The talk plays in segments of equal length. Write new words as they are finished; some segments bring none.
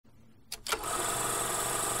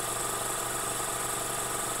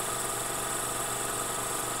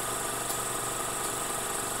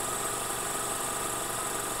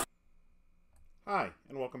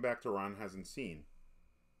welcome back to Ron Hasn't Seen.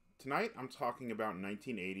 Tonight I'm talking about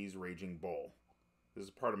 1980's Raging Bull. This is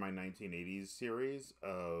part of my 1980s series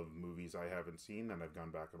of movies I haven't seen that I've gone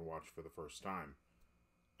back and watched for the first time.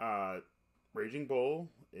 Raging Bull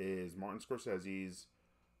is Martin Scorsese's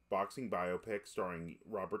boxing biopic starring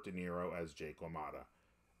Robert DeNiro as Jake LaMotta.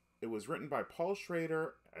 It was written by Paul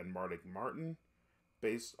Schrader and Martin,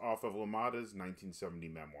 based off of LaMotta's 1970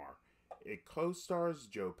 memoir. It co-stars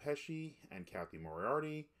Joe Pesci and Kathy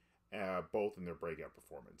Moriarty, both in their breakout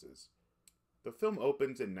performances. The film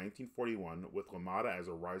opens in 1941 with LaMotta as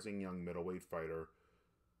a rising young middleweight fighter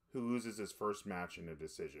who loses his first match in a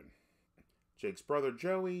decision. Jake's brother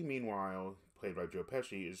Joey, meanwhile, played by Joe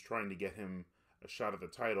Pesci, is trying to get him a shot at the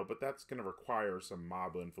title, but that's going to require some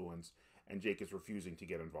mob influence, and Jake is refusing to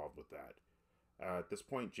get involved with that. At this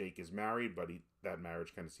point, Jake is married, but that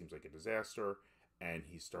marriage kind of seems like a disaster, and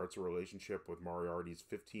he starts a relationship with Moriarty's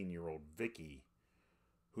 15-year-old Vicky,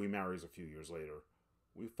 who he marries a few years later.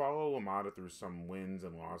 We follow LaMotta through some wins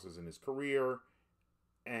and losses in his career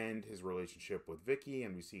and his relationship with Vicky,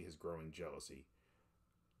 and we see his growing jealousy.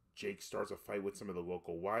 Jake starts a fight with some of the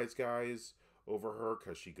local wise guys over her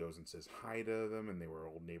because she goes and says hi to them, and they were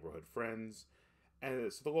old neighborhood friends.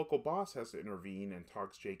 And so the local boss has to intervene and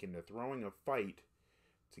talks Jake into throwing a fight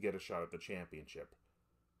to get a shot at the championship.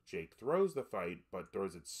 Jake throws the fight, but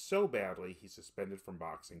throws it so badly he's suspended from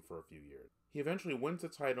boxing for a few years. He eventually wins the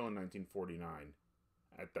title in 1949.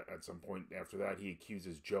 At some point after that, he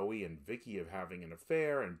accuses Joey and Vicky of having an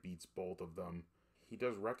affair and beats both of them. He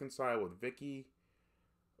does reconcile with Vicky,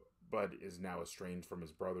 but is now estranged from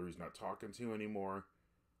his brother he's not talking to anymore.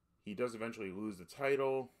 He does eventually lose the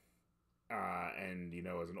title, and,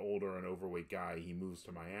 as an older and overweight guy, he moves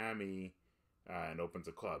to Miami and opens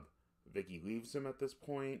a club. Vicky leaves him at this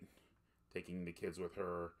point, taking the kids with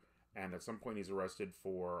her, and at some point he's arrested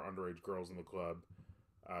for underage girls in the club.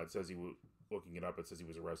 It says looking it up, it says he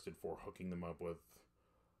was arrested for hooking them up with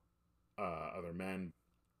other men.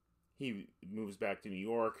 He moves back to New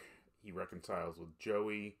York, he reconciles with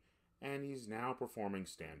Joey, and he's now performing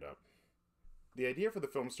stand-up. The idea for the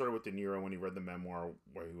film started with De Niro when he read the memoir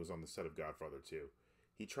where he was on the set of Godfather 2.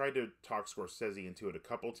 He tried to talk Scorsese into it a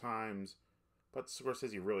couple times, but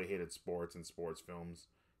Scorsese really hated sports and sports films.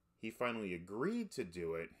 He finally agreed to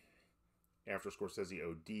do it after Scorsese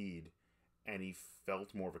OD'd, and he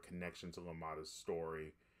felt more of a connection to LaMotta's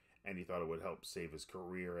story, and he thought it would help save his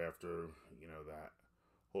career after, that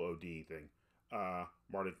whole OD thing.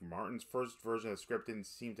 Martin's first version of the script didn't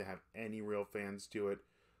seem to have any real fans to it,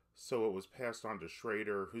 so it was passed on to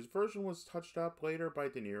Schrader, whose version was touched up later by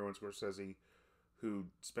De Niro and Scorsese, who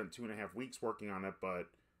spent 2.5 weeks working on it, but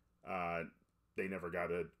they never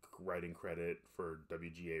got a writing credit for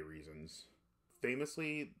WGA reasons.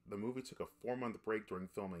 Famously, the movie took a 4-month break during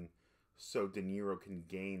filming so De Niro can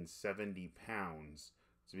gain 70 pounds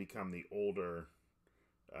to become the older,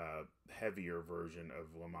 heavier version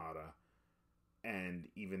of LaMotta. And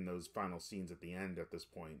even those final scenes at the end at this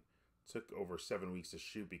point took over 7 weeks to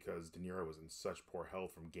shoot because De Niro was in such poor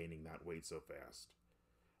health from gaining that weight so fast.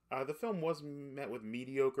 The film was met with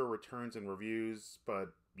mediocre returns and reviews,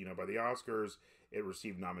 but, by the Oscars, it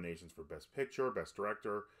received nominations for Best Picture, Best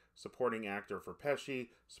Director, Supporting Actor for Pesci,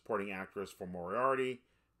 Supporting Actress for Moriarty,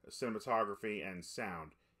 Cinematography, and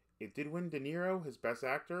Sound. It did win De Niro his Best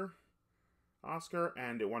Actor Oscar,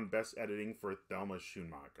 and it won Best Editing for Thelma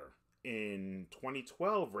Schoonmaker. In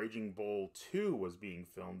 2012, Raging Bull 2 was being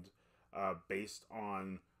filmed based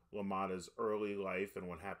on LaMotta's early life and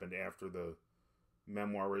what happened after the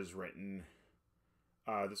memoir was written.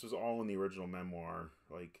 This was all in the original memoir,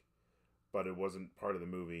 but it wasn't part of the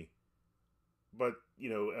movie. But,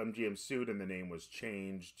 MGM sued and the name was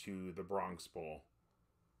changed to the Bronx Bull.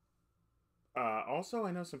 Also,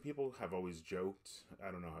 I know some people have always joked,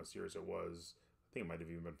 I don't know how serious it was, I think it might have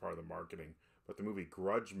even been part of the marketing, but the movie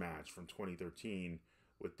Grudge Match from 2013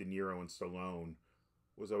 with De Niro and Stallone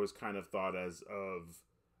was always kind of thought as of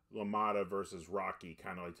LaMotta versus Rocky,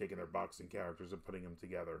 kind of like taking their boxing characters and putting them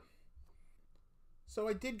together. So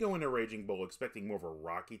I did go into Raging Bull expecting more of a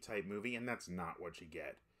Rocky-type movie, and that's not what you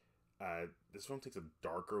get. This film takes a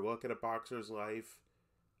darker look at a boxer's life.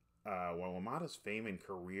 While LaMotta's fame and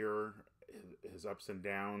career, his ups and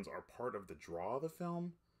downs, are part of the draw of the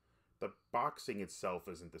film, the boxing itself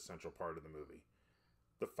isn't the central part of the movie.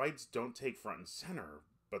 The fights don't take front and center,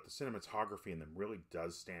 but the cinematography in them really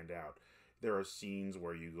does stand out. There are scenes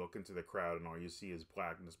where you look into the crowd and all you see is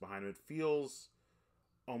blackness behind it. It feels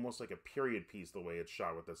almost like a period piece the way it's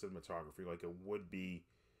shot with the cinematography, like it would be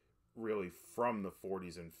really from the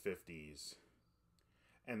 40s and 50s.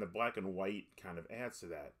 And the black and white kind of adds to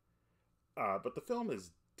that. But the film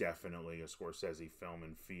is definitely a Scorsese film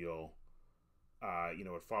and feel.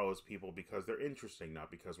 It follows people because they're interesting, not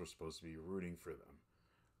because we're supposed to be rooting for them.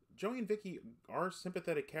 Joey and Vicky are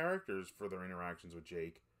sympathetic characters for their interactions with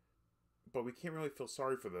Jake, but we can't really feel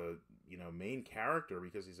sorry for the, main character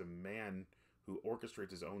because he's a man who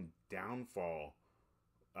orchestrates his own downfall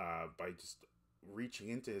by just reaching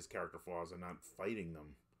into his character flaws and not fighting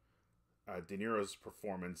them. De Niro's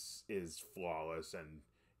performance is flawless, and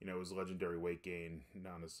his legendary weight gain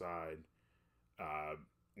on his side. I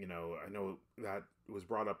know that was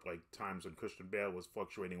brought up like times when Christian Bale was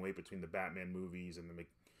fluctuating weight between the Batman movies and the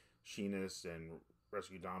Machinist and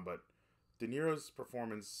Rescue Dawn, but De Niro's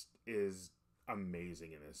performance is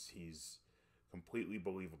amazing in this. He's completely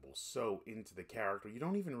believable, so into the character. You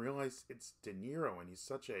don't even realize it's De Niro, and he's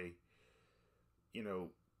such a,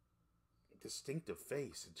 distinctive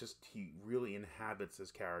face. He really inhabits his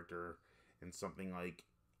character in something like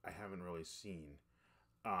I haven't really seen.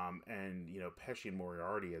 And Pesci and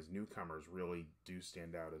Moriarty as newcomers really do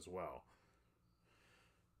stand out as well.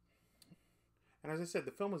 And as I said,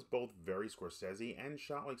 the film is both very Scorsese and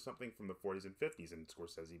shot like something from the 40s and 50s, and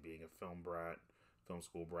Scorsese being a film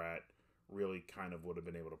school brat, really kind of would have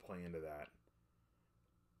been able to play into that.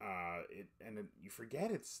 You forget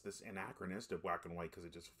it's this anachronistic black and white because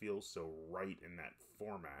it just feels so right in that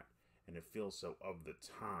format, and it feels so of the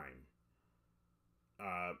time.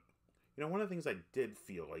 One of the things I did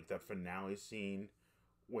feel like that finale scene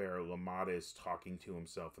where LaMotta is talking to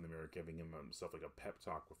himself in the mirror, giving himself like a pep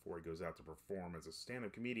talk before he goes out to perform as a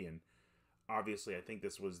stand-up comedian. Obviously, I think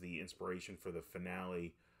this was the inspiration for the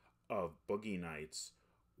finale of Boogie Nights,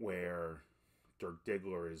 where Dirk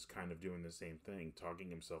Diggler is kind of doing the same thing, talking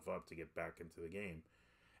himself up to get back into the game.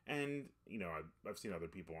 And, I've seen other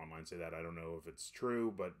people online say that. I don't know if it's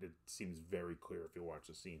true, but it seems very clear if you watch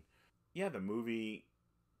the scene. Yeah, the movie,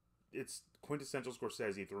 it's quintessential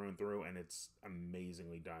Scorsese through and through, and it's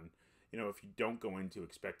amazingly done. If you don't go into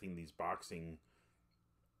expecting these boxing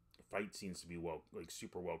fight scenes to be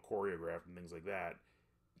super well choreographed and things like that,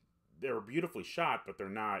 they're beautifully shot, but they're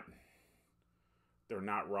not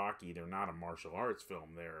Rocky. They're not a martial arts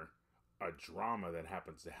film. They're a drama that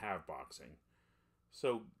happens to have boxing.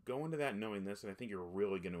 So go into that knowing this, and I think you're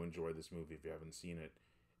really going to enjoy this movie if you haven't seen it.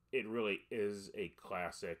 It really is a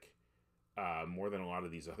classic. More than a lot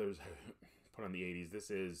of these others put on the 80s. This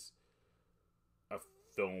is a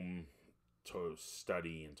film to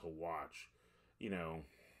study and to watch.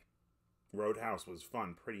 Roadhouse was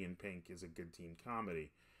fun. Pretty in Pink is a good teen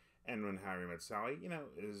comedy. And When Harry Met Sally,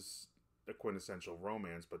 is a quintessential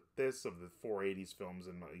romance. But this, of the 4 80s films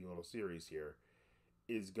in my little series here,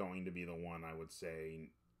 is going to be the one I would say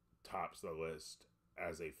tops the list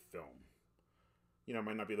as a film. It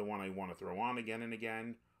might not be the one I want to throw on again and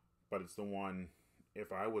again, but it's the one,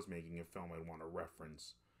 if I was making a film, I'd want to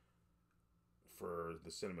reference for the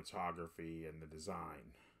cinematography and the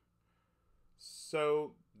design.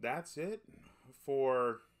 So that's it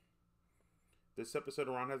for this episode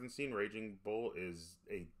of Ron Hasn't Seen. Raging Bull is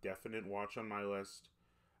a definite watch on my list.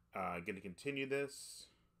 Going to continue this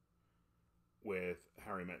with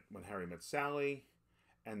When Harry Met Sally,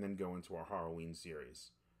 and then go into our Halloween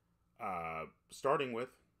series. Starting with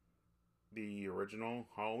the original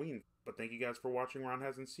Halloween. But thank you guys for watching Ron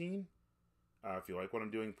Hasn't Seen. If you like what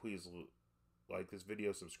I'm doing, please like this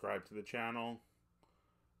video, subscribe to the channel.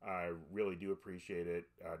 I really do appreciate it.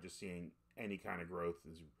 Just seeing any kind of growth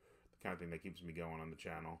is the kind of thing that keeps me going on the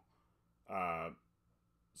channel.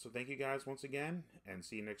 So thank you guys once again, and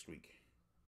see you next week.